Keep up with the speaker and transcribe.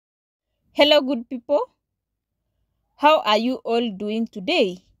Hello, good people. How are you all doing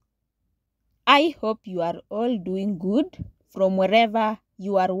today? I hope you are all doing good from wherever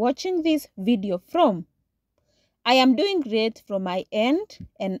you are watching this video from. I am doing great from my end,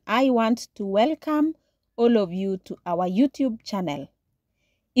 and I want to welcome all of you to our YouTube channel.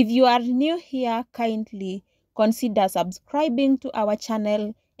 If you are new here, kindly consider subscribing to our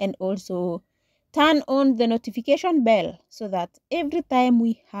channel and also turn on the notification bell so that every time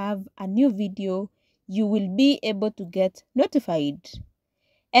we have a new video, you will be able to get notified.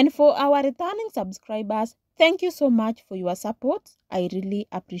 And for our returning subscribers, thank you so much for your support. I really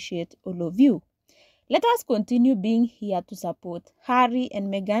appreciate all of you. Let us continue being here to support Harry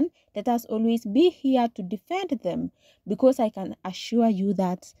and Meghan. Let us always be here to defend them, because I can assure you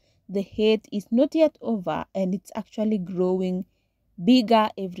that the hate is not yet over and it's actually growing bigger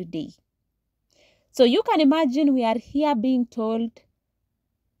every day. So you can imagine we are here being told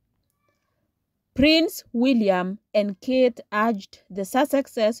Prince William and Kate urged the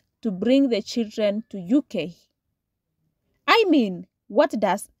Sussexes to bring the children to UK. I mean, what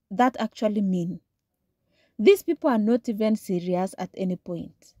does that actually mean? These people are not even serious at any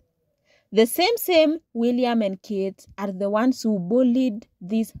point. The same William and Kate are the ones who bullied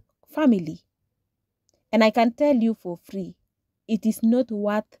this family. And I can tell you for free, it is not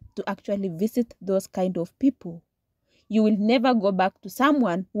worth to actually visit those kind of people. You will never go back to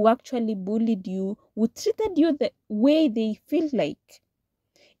someone who actually bullied you, who treated you the way they feel like.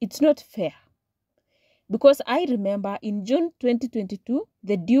 It's not fair. Because I remember in June 2022,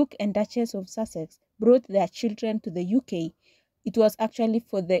 the Duke and Duchess of Sussex brought their children to the UK. It was actually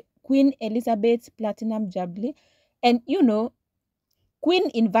for the Queen Elizabeth's Platinum Jubilee. And Queen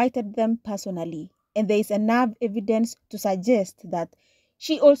invited them personally. And there is enough evidence to suggest that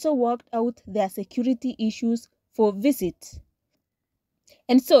she also worked out their security issues for visit.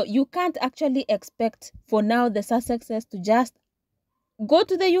 And so you can't actually expect for now the Sussexes to just go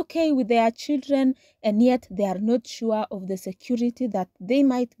to the UK with their children, and yet they are not sure of the security that they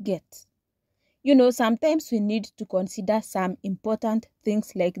might get. Sometimes we need to consider some important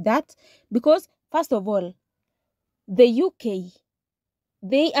things like that, because first of all, the UK,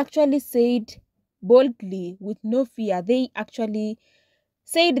 they actually said boldly with no fear, they actually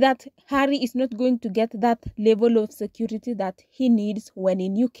said that Harry is not going to get that level of security that he needs when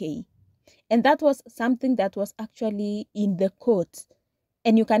in UK. And that was something that was actually in the court.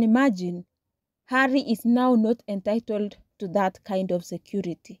 And you can imagine, Harry is now not entitled to that kind of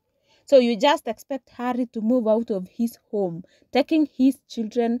security. So you just expect Harry to move out of his home, taking his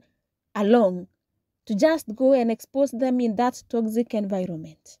children along, to just go and expose them in that toxic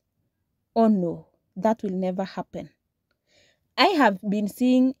environment. Oh no, that will never happen. I have been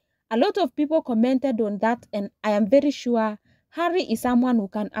seeing a lot of people commented on that, and I am very sure Harry is someone who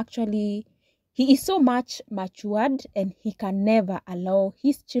can actually, he is so much matured, and he can never allow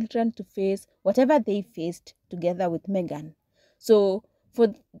his children to face whatever they faced together with Meghan. So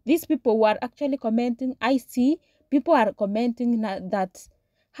for these people who are actually commenting, I see people are commenting that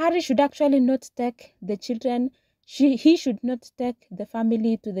Harry should actually not take the children. He should not take the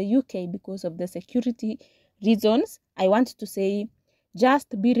family to the UK because of the security reasons. I want to say,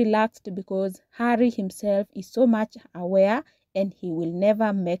 just be relaxed, because Harry himself is so much aware and he will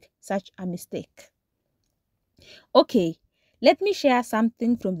never make such a mistake. Okay, let me share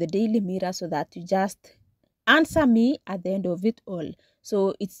something from the Daily Mirror so that you just answer me at the end of it all.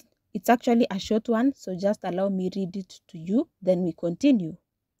 So it's actually a short one, so just allow me read it to you, then we continue.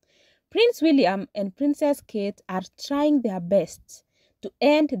 Prince William and Princess Kate are trying their best to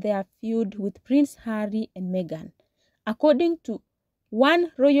end their feud with Prince Harry and Meghan. According to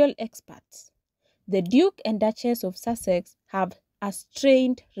one royal expert, the Duke and Duchess of Sussex have a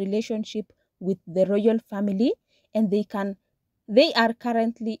strained relationship with the royal family, and they are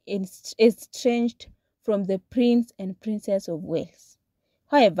currently estranged from the Prince and Princess of Wales.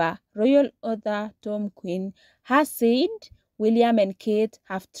 However, royal author Tom Quinn has said William and Kate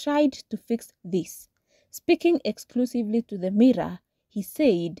have tried to fix this. Speaking exclusively to the Mirror, he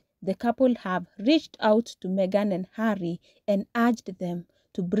said the couple have reached out to Meghan and Harry and urged them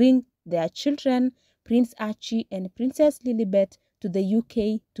to bring their children, Prince Archie and Princess Lilibet, to the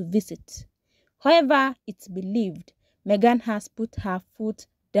UK to visit. However, it's believed Meghan has put her foot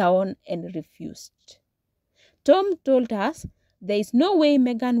down and refused. Tom told us there is no way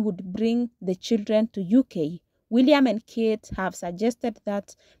Meghan would bring the children to UK. William and Kate have suggested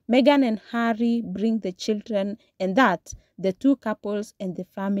that Meghan and Harry bring the children, and that the two couples and the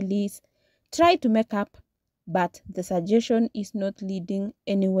families try to make up, but the suggestion is not leading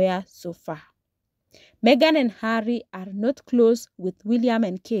anywhere so far. Meghan and Harry are not close with William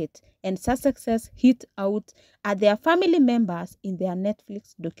and Kate, and Sussexes hit out at their family members in their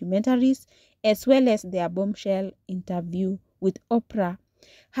Netflix documentaries, as well as their bombshell interview with Oprah.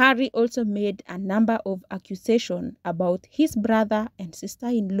 Harry also made a number of accusations about his brother and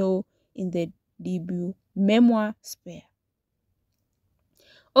sister-in-law in the debut memoir Spare.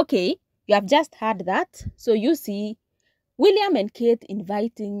 Okay, you have just heard that. So you see, William and Kate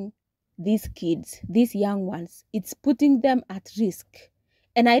inviting these kids, these young ones, it's putting them at risk.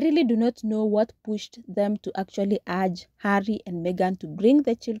 And I really do not know what pushed them to actually urge Harry and Meghan to bring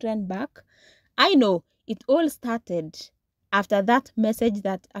the children back. I know it all started after that message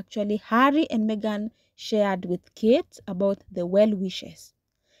that actually Harry and Meghan shared with Kate about the well wishes.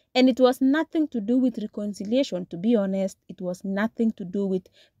 And it was nothing to do with reconciliation, to be honest. It was nothing to do with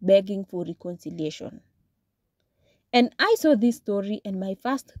begging for reconciliation. And I saw this story and my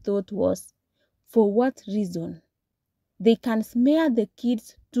first thought was, for what reason? They can smear the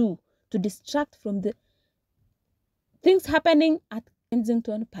kids too to distract from the things happening at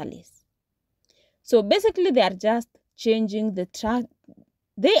Kensington Palace. So basically they are just changing the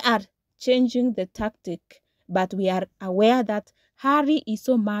tactic, but we are aware that Harry is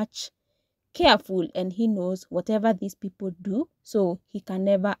so much careful and he knows whatever these people do, so he can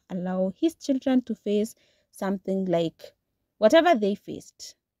never allow his children to face something like whatever they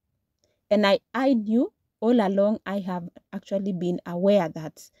faced. And I knew all along, I have actually been aware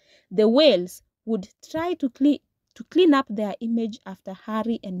that the Wales would try to clean up their image after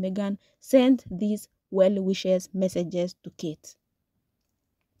Harry and Meghan sent these well wishes messages to Kate.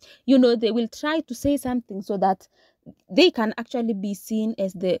 You know, they will try to say something so that they can actually be seen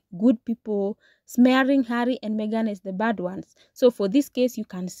as the good people, smearing Harry and Meghan as the bad ones. So for this case, you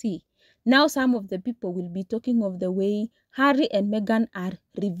can see now some of the people will be talking of the way Harry and Meghan are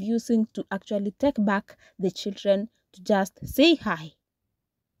refusing to actually take back the children to just say hi.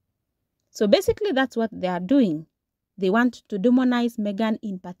 So basically that's what they are doing. They want to demonize Meghan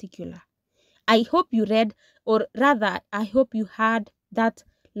in particular. I hope you read, or rather, I hope you heard that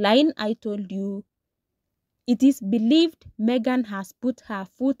line I told you. It is believed Meghan has put her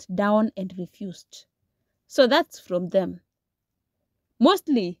foot down and refused. So that's from them.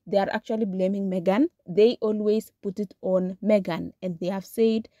 Mostly, they are actually blaming Meghan. They always put it on Meghan, and they have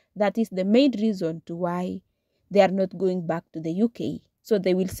said that is the main reason to why they are not going back to the UK. So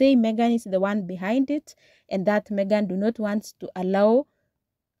they will say Meghan is the one behind it, and that Meghan do not want to allow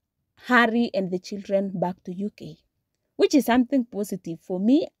Harry and the children back to UK. Which is something positive. For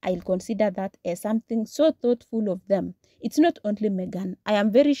me, I'll consider that as something so thoughtful of them. It's not only Meghan. I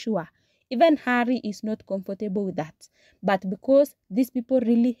am very sure even Harry is not comfortable with that. But because these people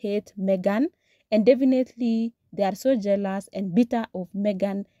really hate Meghan, and definitely they are so jealous and bitter of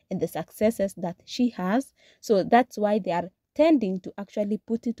Meghan and the successes that she has, so that's why they are tending to actually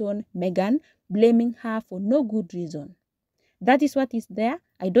put it on Meghan, blaming her for no good reason. That is what is there.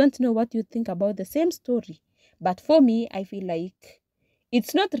 I don't know what you think about the same story. But for me, I feel like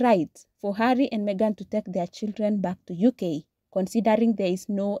it's not right for Harry and Meghan to take their children back to UK, considering there is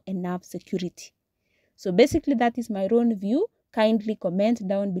no enough security. So basically, that is my own view. Kindly comment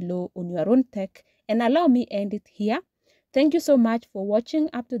down below on your own take and allow me end it here. Thank you so much for watching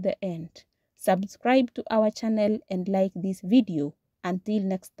up to the end. Subscribe to our channel and like this video. Until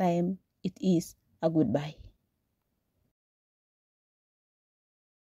next time, it is a goodbye.